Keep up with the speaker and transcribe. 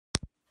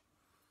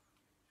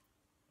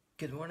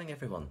Good morning,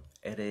 everyone.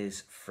 It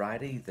is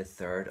Friday, the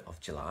 3rd of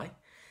July,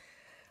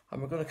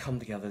 and we're going to come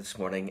together this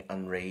morning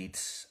and read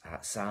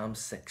Psalm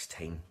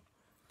 16.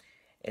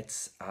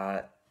 It's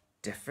a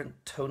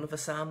different tone of a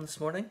psalm this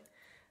morning.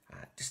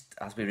 Just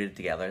as we read it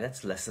together,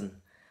 let's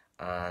listen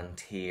and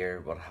hear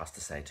what it has to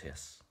say to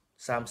us.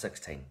 Psalm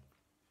 16.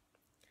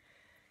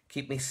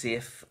 Keep me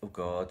safe, O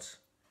God,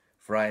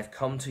 for I have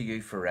come to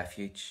you for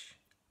refuge.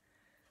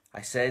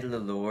 I say to the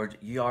Lord,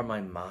 you are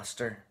my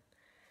master.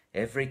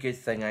 Every good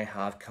thing I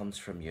have comes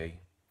from you.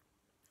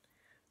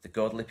 The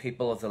godly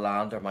people of the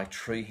land are my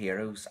true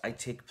heroes. I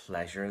take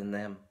pleasure in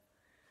them.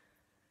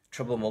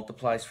 Trouble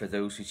multiplies for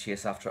those who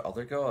chase after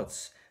other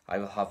gods. I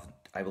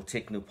will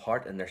take no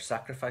part in their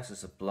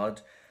sacrifices of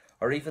blood,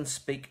 or even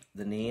speak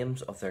the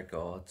names of their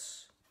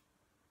gods.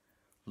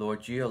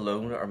 Lord, you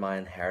alone are my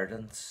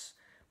inheritance,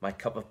 my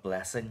cup of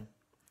blessing.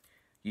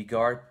 You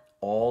guard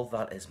all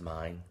that is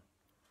mine.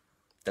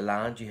 The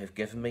land you have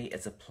given me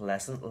is a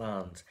pleasant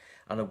land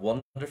and a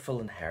wonderful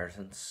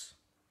inheritance.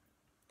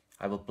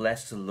 I will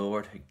bless the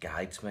Lord who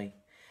guides me.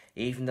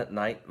 Even at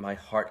night my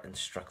heart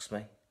instructs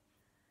me.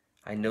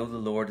 I know the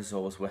Lord is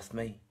always with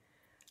me.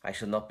 I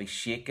shall not be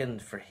shaken,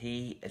 for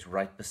he is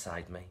right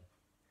beside me.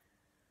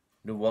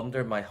 No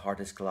wonder my heart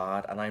is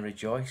glad and I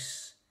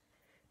rejoice.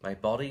 My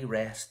body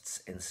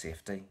rests in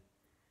safety.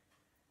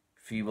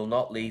 For you will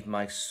not leave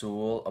my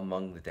soul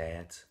among the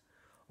dead,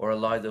 or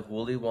allow the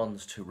holy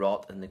ones to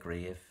rot in the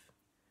grave.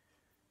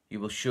 You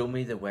will show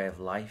me the way of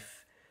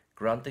life,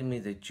 granting me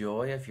the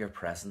joy of your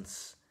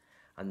presence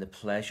and the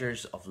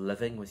pleasures of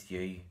living with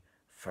you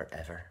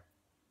forever.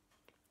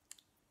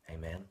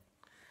 Amen.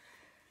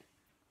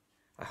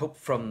 I hope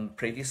from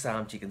previous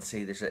psalms you can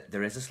see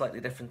there is a slightly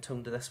different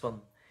tone to this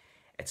one.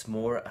 It's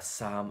more a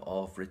psalm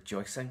of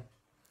rejoicing.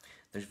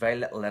 There's very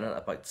little in it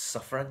about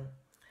suffering.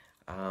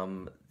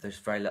 There's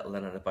very little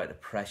in it about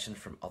oppression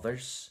from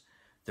others.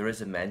 There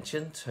is a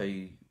mention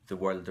to the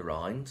world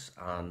around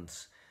and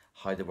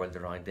how the world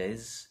around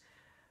is.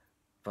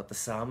 But the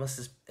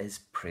psalmist is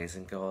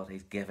praising God.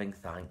 He's giving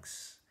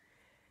thanks.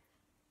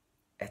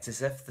 It's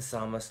as if the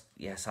psalmist,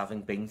 yes,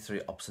 having been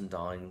through ups and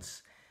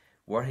downs,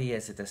 where he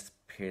is at this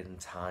period in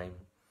time,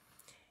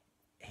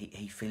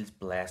 he feels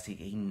blessed.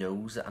 He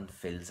knows and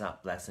feels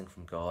that blessing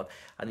from God.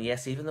 And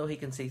yes, even though he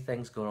can see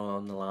things going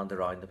on in the land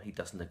around him he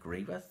doesn't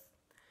agree with,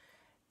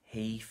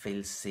 he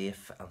feels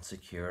safe and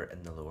secure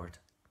in the Lord.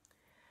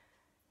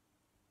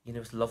 You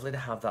know, it's lovely to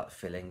have that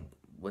feeling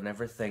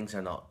whenever things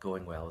are not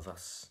going well with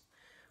us,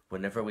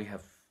 whenever we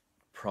have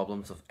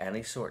problems of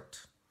any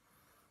sort,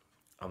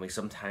 and we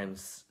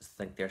sometimes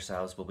think to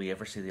ourselves, will we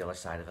ever see the other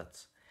side of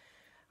it?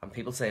 And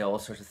people say all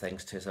sorts of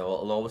things to us, oh,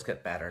 it'll always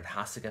get better, it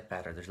has to get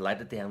better, there's light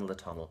at the end of the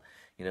tunnel.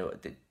 You know,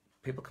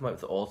 people come out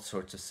with all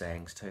sorts of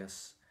sayings to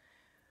us,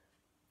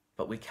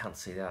 but we can't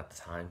see that at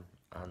the time,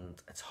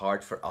 and it's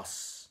hard for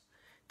us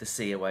to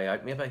see a way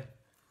out maybe.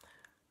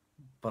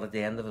 But at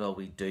the end of it all,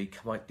 we do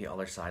come out the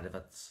other side of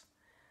it.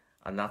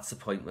 And that's the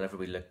point, whenever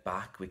we look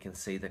back, we can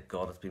see that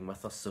God has been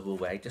with us the whole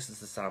way, just as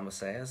the psalmist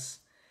says.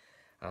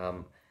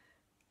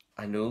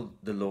 I know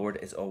the Lord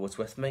is always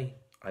with me.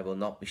 I will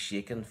not be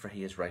shaken, for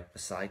he is right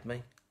beside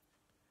me.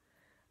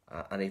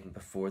 And even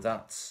before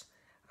that,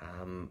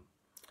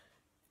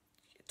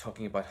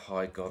 talking about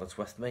how God is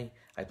with me.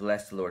 I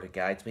bless the Lord who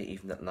guides me.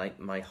 Even at night,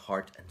 my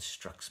heart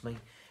instructs me.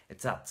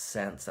 It's that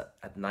sense that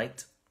at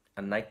night,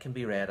 and night can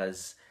be read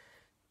as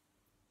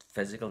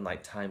physical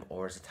nighttime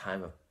or as a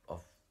time of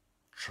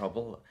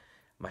trouble.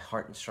 My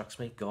heart instructs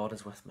me, God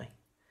is with me.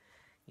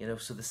 You know,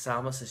 so the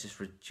psalmist is just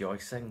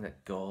rejoicing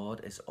that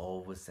God is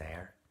always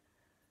there.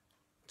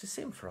 It's the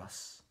same for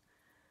us.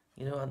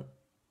 You know, and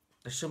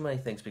there's so many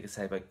things we can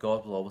say about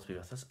God will always be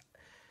with us.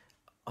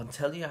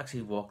 Until you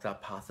actually walk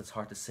that path, it's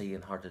hard to see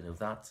and hard to know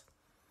that.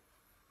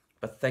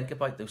 But think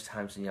about those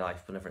times in your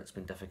life whenever it's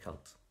been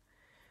difficult.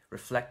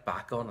 Reflect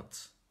back on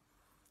it.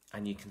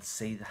 And you can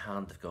see the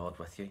hand of God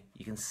with you.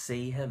 You can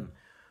see him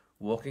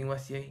walking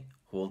with you,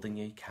 holding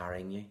you,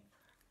 carrying you.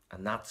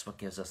 And that's what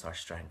gives us our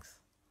strength.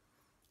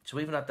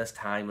 So even at this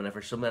time,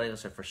 whenever so many of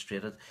us are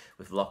frustrated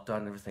with lockdown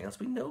and everything else,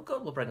 we know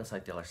God will bring us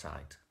out the other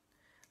side.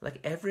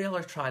 Like every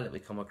other trial that we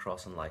come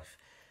across in life,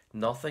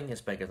 nothing is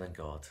bigger than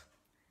God.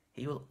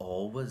 He will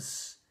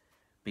always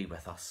be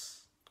with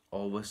us,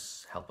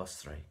 always help us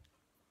through.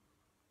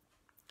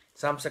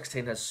 Psalm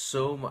 16 has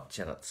so much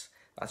in it.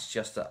 That's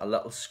just a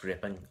little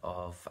scraping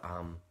of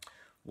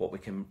what we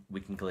can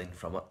glean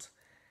from it.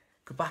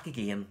 Go back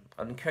again.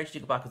 I'd encourage you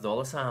to go back with all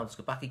the Psalms.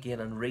 Go back again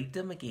and read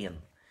them again.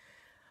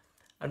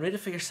 And read it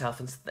for yourself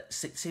and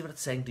see what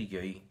it's saying to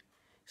you.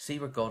 See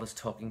where God is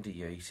talking to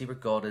you. See where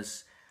God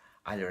is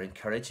either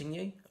encouraging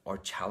you or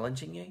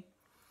challenging you.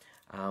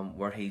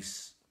 Where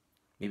he's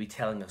maybe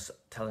telling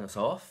us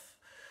off,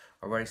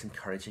 or where he's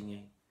encouraging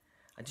you.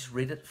 And just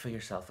read it for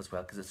yourself as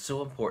well, because it's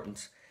so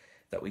important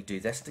that we do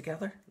this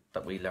together,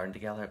 that we learn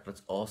together, but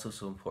it's also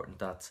so important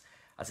that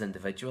as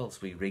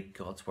individuals we read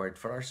God's word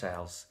for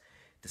ourselves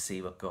to see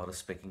what God is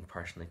speaking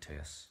personally to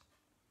us.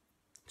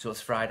 So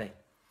it's Friday.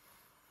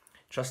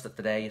 Trust that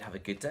today you'd have a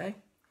good day,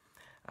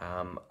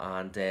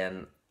 and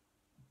then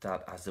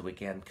that as the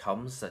weekend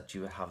comes, that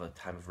you would have a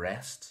time of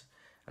rest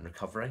and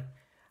recovery.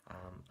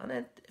 And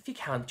then, if you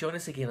can, join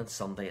us again on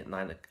Sunday at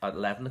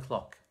 11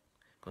 o'clock.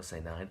 I'm going to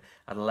say 9.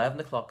 At 11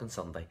 o'clock on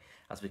Sunday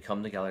as we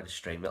come together to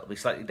stream. It'll be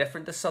slightly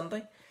different this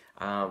Sunday,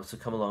 so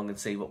come along and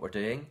see what we're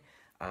doing.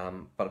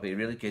 But it'll be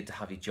really good to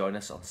have you join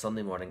us on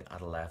Sunday morning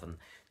at 11,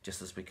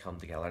 just as we come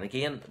together. And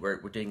again, we're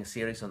doing a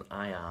series on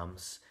I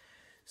Ams.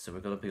 So we're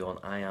going to be on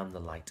I Am the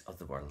Light of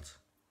the World.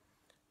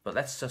 But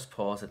let's just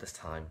pause at this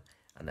time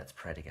and let's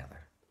pray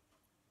together.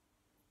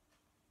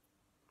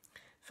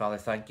 Father,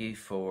 thank you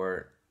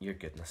for your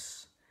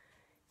goodness.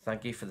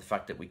 Thank you for the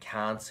fact that we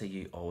can see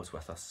you always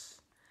with us.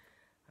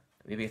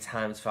 Maybe at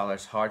times, Father,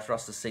 it's hard for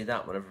us to see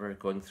that whenever we're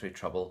going through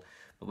trouble.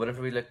 But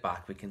whenever we look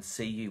back, we can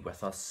see you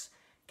with us,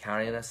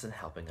 carrying us and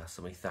helping us.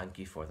 And we thank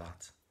you for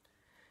that.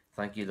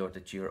 Thank you, Lord,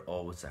 that you are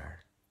always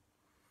there.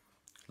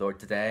 Lord,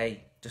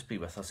 today, just be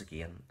with us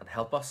again and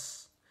help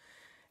us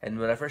in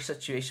whatever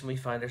situation we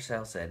find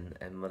ourselves in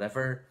and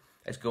whatever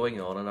is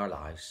going on in our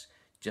lives.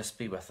 Just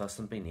be with us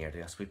and be near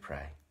to us, we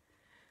pray.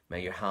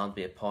 May your hand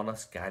be upon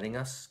us, guiding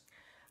us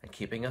and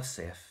keeping us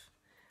safe.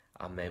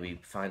 And may we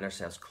find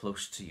ourselves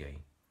close to you.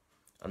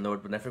 And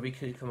Lord, whenever we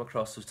could come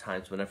across those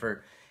times,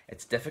 whenever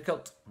it's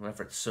difficult,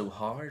 whenever it's so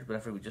hard,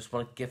 whenever we just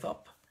want to give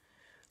up,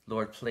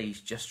 Lord, please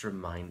just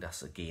remind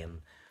us again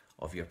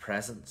of your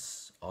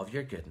presence, of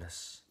your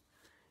goodness,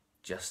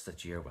 just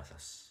that you're with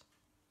us.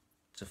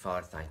 So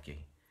Father, thank you.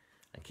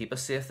 And keep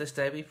us safe this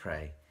day, we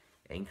pray.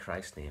 In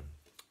Christ's name,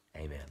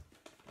 amen.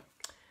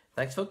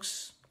 Thanks,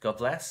 folks. God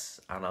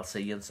bless. And I'll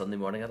see you on Sunday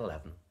morning at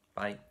 11.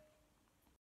 Bye.